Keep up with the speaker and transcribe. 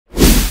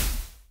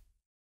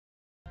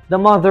The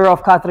mother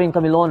of Catherine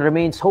Camilon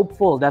remains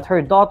hopeful that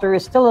her daughter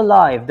is still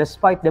alive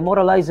despite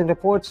demoralizing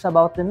reports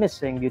about the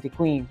missing beauty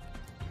queen.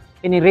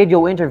 In a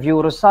radio interview,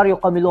 Rosario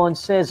Camilon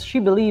says she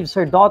believes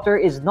her daughter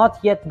is not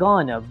yet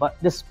gone, but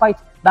despite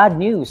bad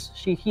news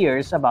she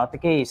hears about the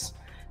case.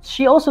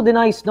 She also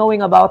denies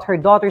knowing about her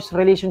daughter's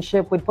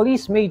relationship with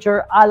Police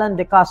Major Alan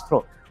De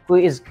Castro, who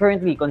is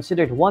currently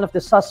considered one of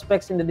the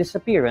suspects in the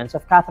disappearance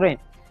of Catherine.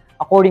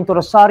 According to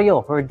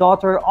Rosario, her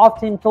daughter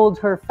often told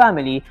her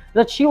family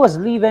that she was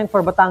leaving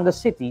for Batangas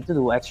City to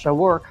do extra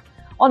work.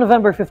 On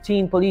November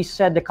 15, police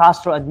said De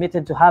Castro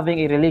admitted to having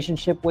a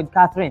relationship with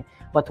Catherine,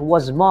 but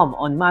was mum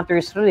on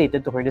matters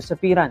related to her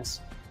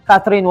disappearance.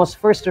 Catherine was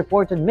first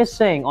reported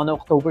missing on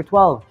October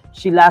 12.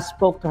 She last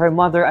spoke to her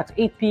mother at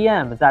 8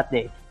 p.m. that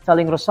day,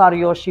 telling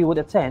Rosario she would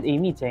attend a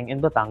meeting in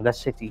Batangas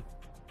City.